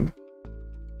PokeStream.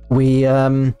 We,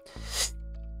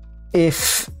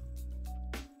 if...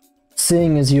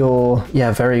 Seeing as you're...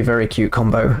 Yeah, very, very cute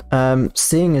combo.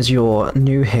 Seeing as you're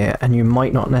new here and you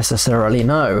might not necessarily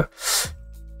know,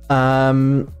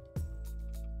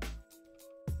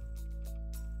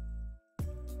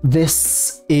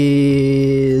 this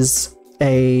is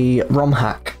a ROM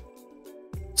hack.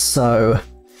 So,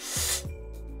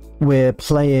 we're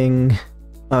playing...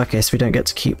 Okay, so we don't get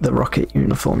to keep the rocket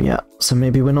uniform yet, so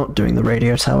maybe we're not doing the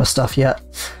radio tower stuff yet.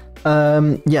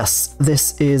 Yes,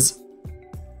 this is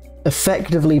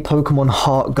effectively Pokemon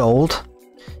Heart Gold,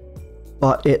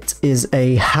 but it is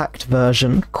a hacked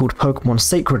version called Pokemon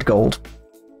Sacred Gold.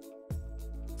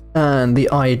 And the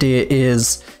idea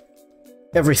is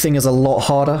everything is a lot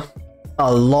harder. A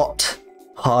lot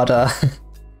harder.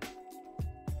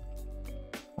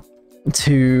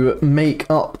 To make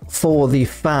up for the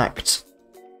fact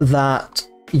that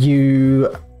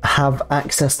you have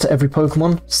access to every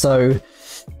Pokemon, so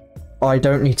I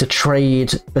don't need to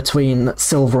trade between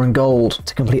silver and gold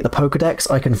to complete the Pokedex.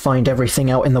 I can find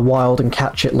everything out in the wild and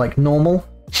catch it like normal.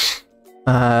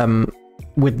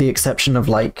 With the exception of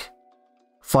like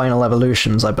final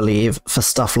evolutions, I believe, for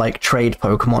stuff like trade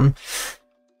Pokemon.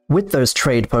 With those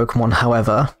trade Pokemon,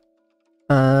 however,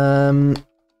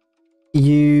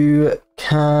 You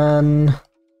can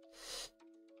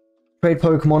trade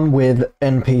Pokemon with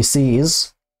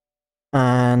NPCs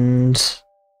and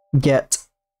get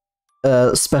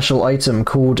a special item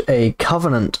called a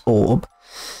Covenant Orb.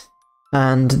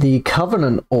 And the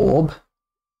Covenant Orb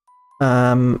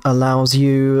allows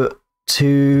you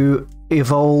to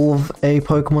evolve a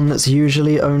Pokemon that's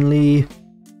usually only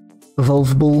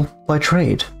evolvable by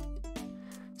trade.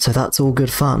 So that's all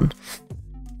good fun.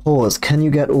 Pause, can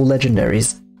you get all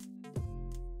legendaries?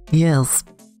 Yes.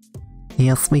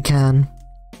 Yes, we can.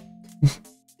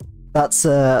 That's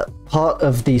part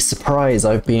of the surprise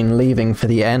I've been leaving for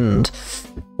the end.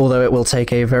 Although it will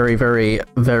take a very, very,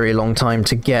 very long time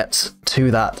to get to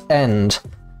that end.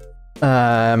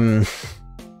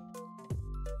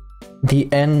 The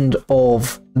end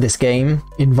of this game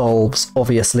involves,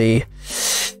 obviously,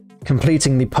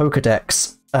 completing the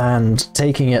Pokédex and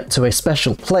taking it to a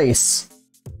special place.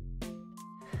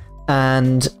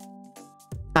 And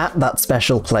at that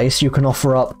special place, you can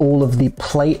offer up all of the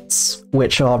plates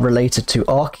which are related to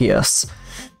Arceus,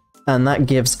 and that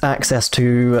gives access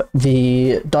to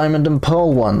the Diamond and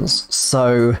Pearl ones.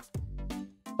 So,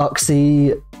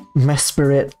 Uxie,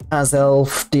 Mesprit,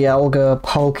 Azelf, Dialga,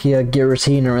 Palkia,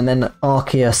 Giratina, and then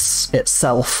Arceus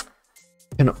itself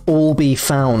can all be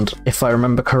found, if I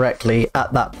remember correctly,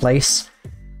 at that place.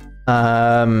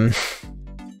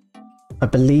 I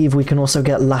believe we can also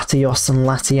get Latios and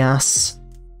Latias,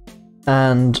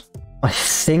 and I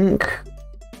think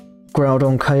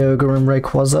Groudon, Kyogre, and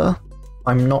Rayquaza.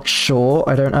 I'm not sure,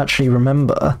 I don't actually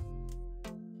remember,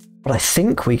 but I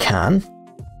think we can.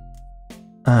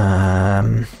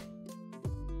 Oh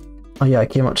yeah, I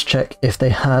came up to check if they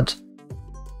had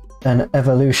an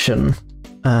evolution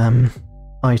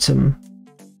item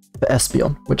for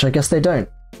Espeon, which I guess they don't.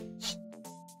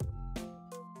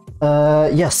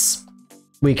 Yes,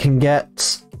 we can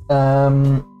get,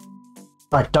 I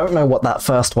don't know what that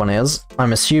first one is.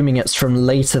 I'm assuming it's from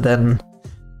later than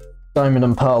Diamond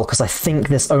and Pearl, because I think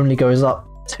this only goes up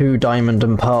to Diamond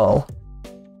and Pearl.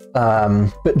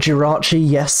 But Jirachi,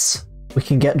 yes, we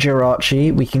can get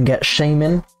Jirachi. We can get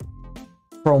Shaman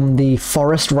from the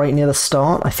forest right near the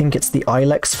start. I think it's the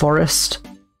Ilex forest.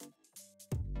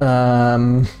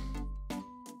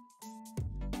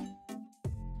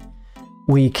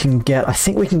 We can get, I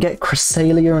think we can get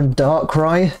Cresselia and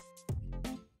Darkrai.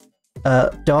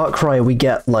 Darkrai we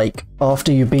get, like,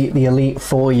 after you beat the Elite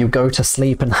Four, you go to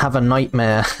sleep and have a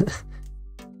nightmare.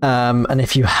 And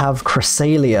if you have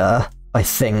Cresselia, I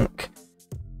think,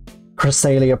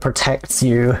 Cresselia protects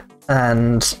you,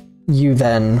 and you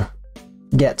then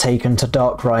get taken to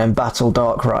Darkrai and battle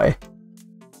Darkrai.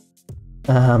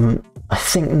 I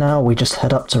think now we just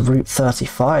head up to Route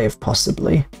 35,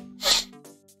 possibly.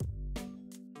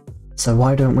 So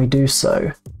why don't we do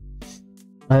so?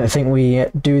 I don't think we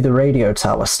do the radio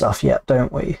tower stuff yet,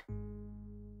 don't we?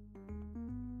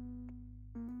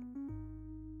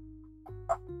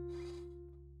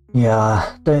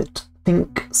 Yeah, don't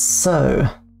think so.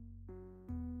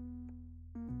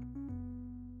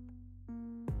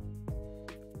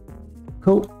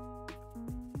 Cool.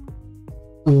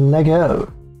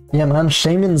 Lego. Yeah, man,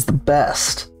 Shaman's the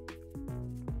best.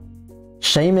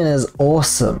 Shaman is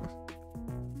awesome.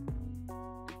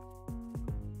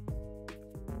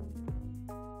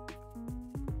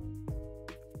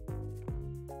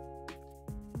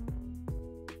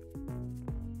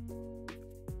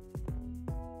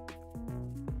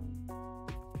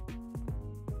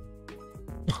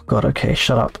 Oh god, okay,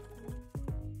 shut up.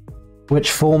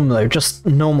 Which form though? Just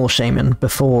normal Shaman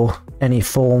before any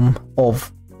form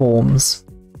of forms.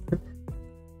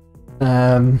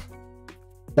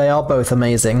 They are both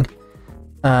amazing.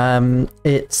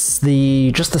 It's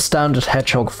just the standard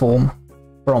Hedgehog form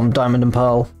from Diamond and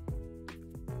Pearl.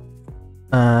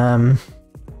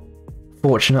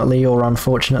 Fortunately or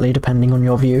unfortunately, depending on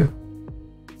your view.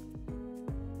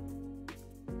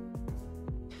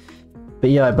 But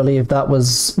yeah, I believe that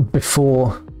was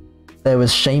before there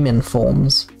was Shaman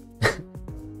forms.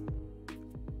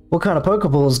 What kind of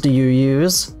Pokeballs do you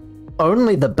use?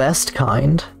 Only the best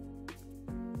kind.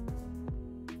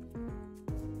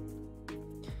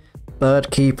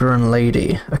 Birdkeeper and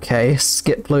Lady. Okay,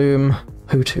 Skiploom,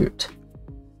 Hoothoot.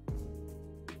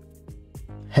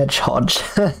 Hedgehog.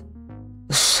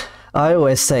 I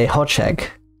always say Hodgegg.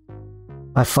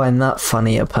 I find that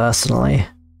funnier personally.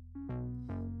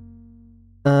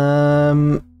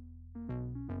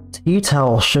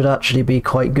 T-Towel should actually be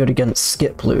quite good against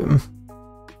Skiploom.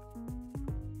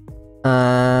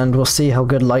 And we'll see how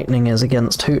good Lightning is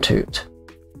against Hoothoot.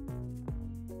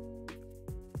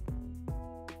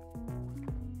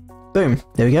 Boom,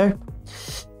 there we go.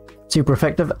 Super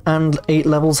effective and 8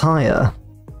 levels higher.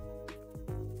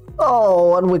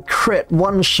 Oh, and with crit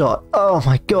one shot. Oh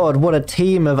my god, what a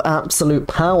team of absolute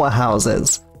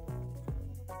powerhouses.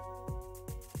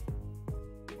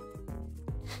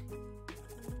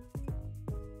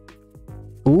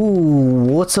 Ooh,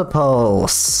 Water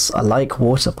Pulse. I like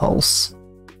Water Pulse.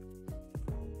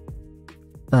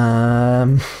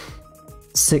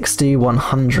 60,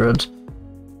 100.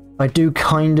 I do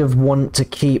kind of want to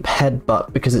keep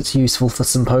Headbutt because it's useful for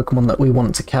some Pokemon that we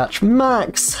want to catch.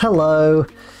 Max, hello!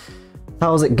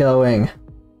 How's it going?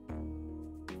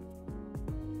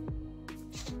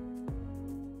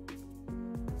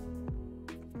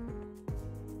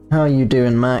 How are you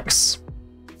doing, Max?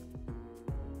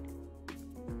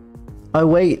 Oh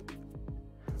wait.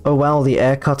 Oh wow, the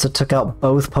Air Cutter took out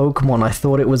both Pokemon. I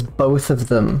thought it was both of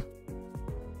them.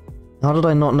 How did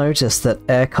I not notice that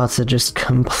Air Cutter just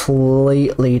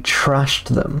completely trashed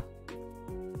them?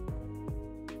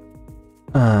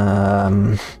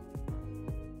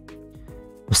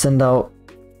 We'll send out...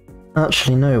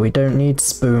 Actually no, we don't need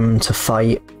Spoon to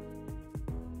fight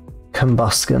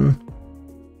Combusken.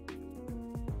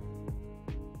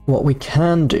 What we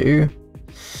can do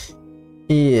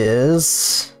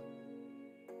is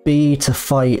B to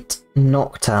fight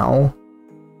Noctowl,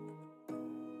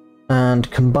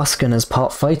 and Combusken is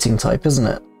part fighting type, isn't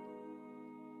it?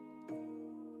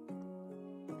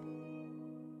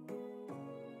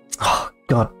 Oh,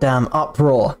 goddamn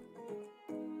Uproar.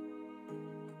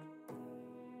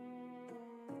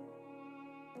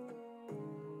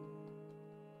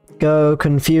 Go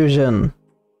Confusion.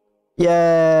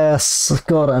 Yes!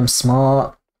 God, I'm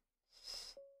smart.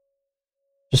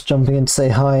 Just jumping in to say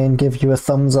hi and give you a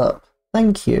thumbs up.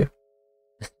 Thank you.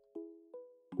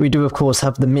 We do, of course,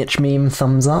 have the Mitch meme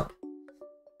thumbs up.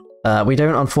 We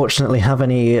don't, unfortunately, have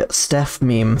any Steph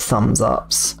meme thumbs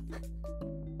ups.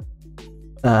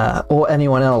 Or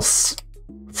anyone else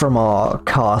from our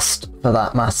cast, for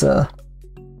that matter.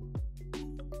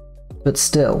 But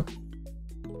still.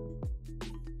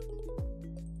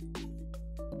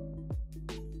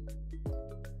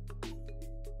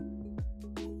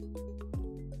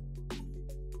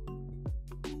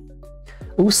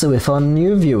 Also, if our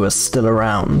new viewers still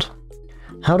around,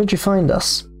 how did you find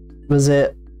us?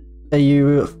 Are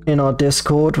you in our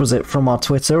Discord? Was it from our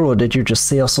Twitter, or did you just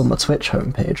see us on the Twitch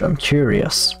homepage? I'm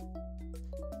curious.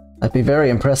 I'd be very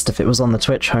impressed if it was on the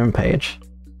Twitch homepage.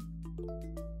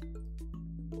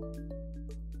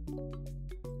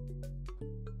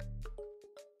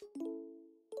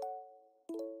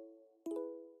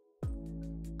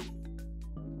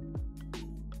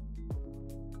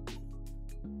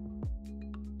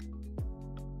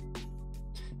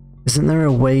 Isn't there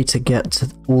a way to get to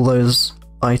all those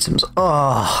items?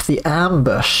 Oh, the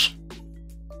ambush!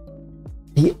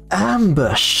 The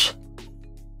ambush!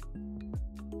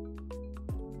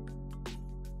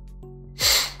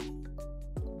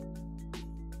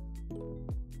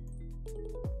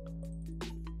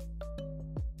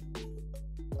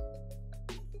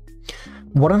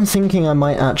 What I'm thinking I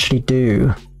might actually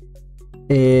do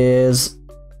is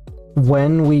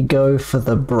when we go for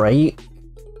the break,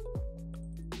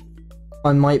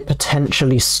 I might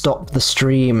potentially stop the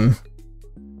stream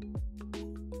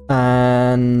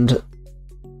and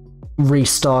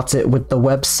restart it with the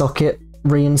WebSocket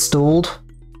reinstalled.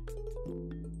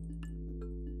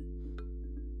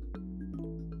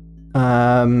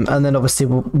 And then obviously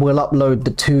we'll upload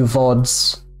the 2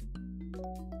 VODs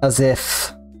as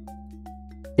if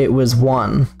it was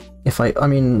one. I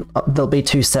mean, there'll be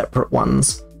 2 separate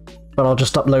ones, but I'll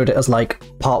just upload it as like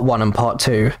part 1 and part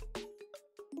 2.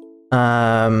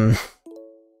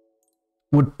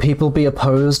 Would people be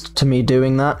opposed to me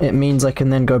doing that? It means I can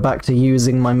then go back to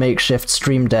using my makeshift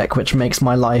stream deck, which makes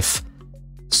my life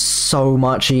so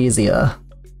much easier.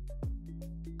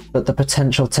 But the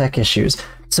potential tech issues.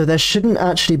 So there shouldn't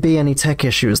actually be any tech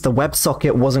issues. The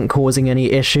WebSocket wasn't causing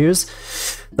any issues.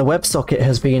 The WebSocket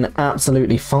has been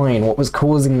absolutely fine. What was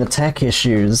causing the tech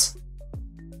issues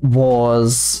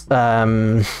was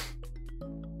the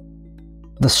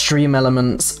Stream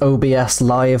Elements OBS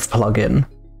Live plugin.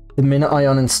 The minute I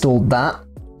uninstalled that,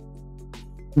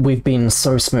 we've been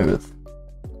so smooth.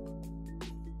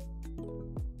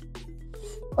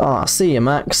 Ah, see you,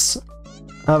 Max.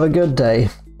 Have a good day.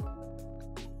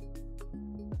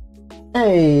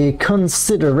 Hey,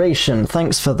 Consideration,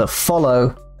 thanks for the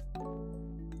follow.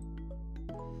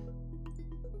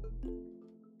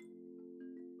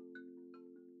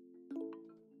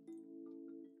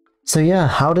 So yeah,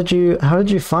 how did you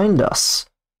find us?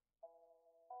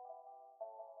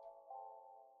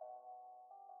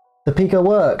 The Pika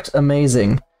worked,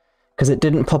 amazing. because it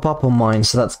didn't pop up on mine,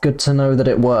 so that's good to know that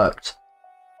it worked.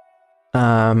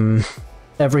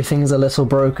 Everything's a little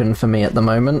broken for me at the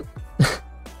moment.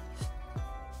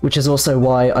 Which is also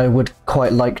why I would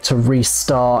quite like to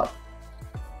restart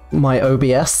my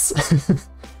OBS.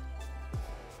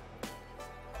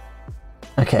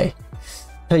 Okay,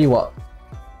 tell you what.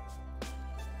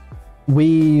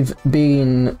 We've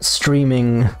been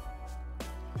streaming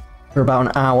for about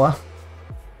an hour,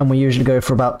 and we usually go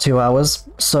for about 2 hours,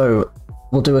 so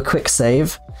we'll do a quick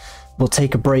save. We'll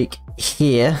take a break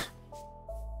here,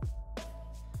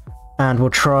 and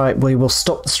we will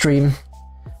stop the stream,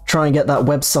 try and get that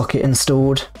WebSocket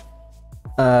installed,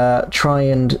 try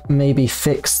and maybe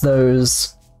fix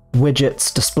those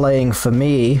widgets displaying for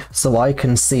me so I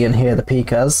can see and hear the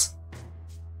Pikas.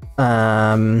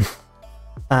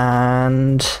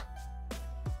 And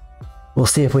we'll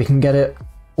see if we can get it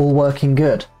all working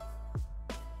good.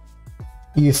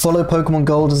 You follow Pokemon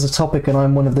Gold as a topic, and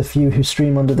I'm one of the few who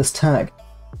stream under this tag.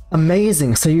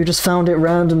 Amazing, so you just found it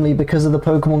randomly because of the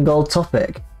Pokemon Gold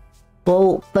topic.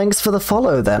 Well, thanks for the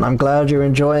follow then. I'm glad you're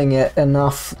enjoying it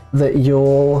enough that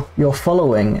you're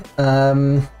following.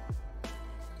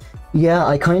 Yeah,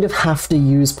 I kind of have to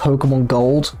use Pokemon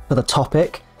Gold for the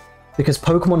topic, because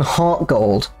Pokemon Heart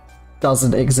Gold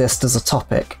doesn't exist as a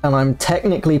topic, and I'm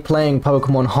technically playing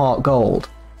Pokemon Heart Gold,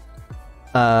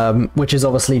 which is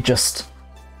obviously just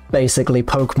basically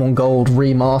Pokemon Gold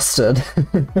remastered.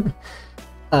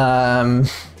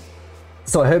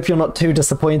 So I hope you're not too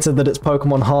disappointed that it's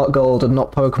Pokemon Heart Gold and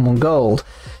not Pokemon Gold,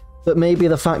 but maybe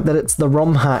the fact that it's the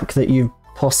ROM hack that you've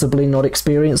possibly not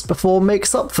experienced before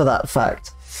makes up for that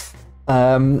fact.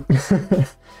 But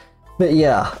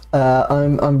yeah,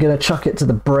 I'm gonna chuck it to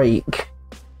the break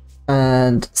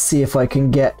and see if I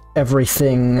can get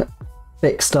everything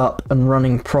fixed up and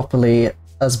running properly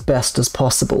as best as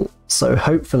possible. So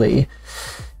hopefully,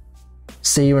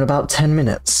 see you in about 10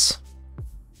 minutes.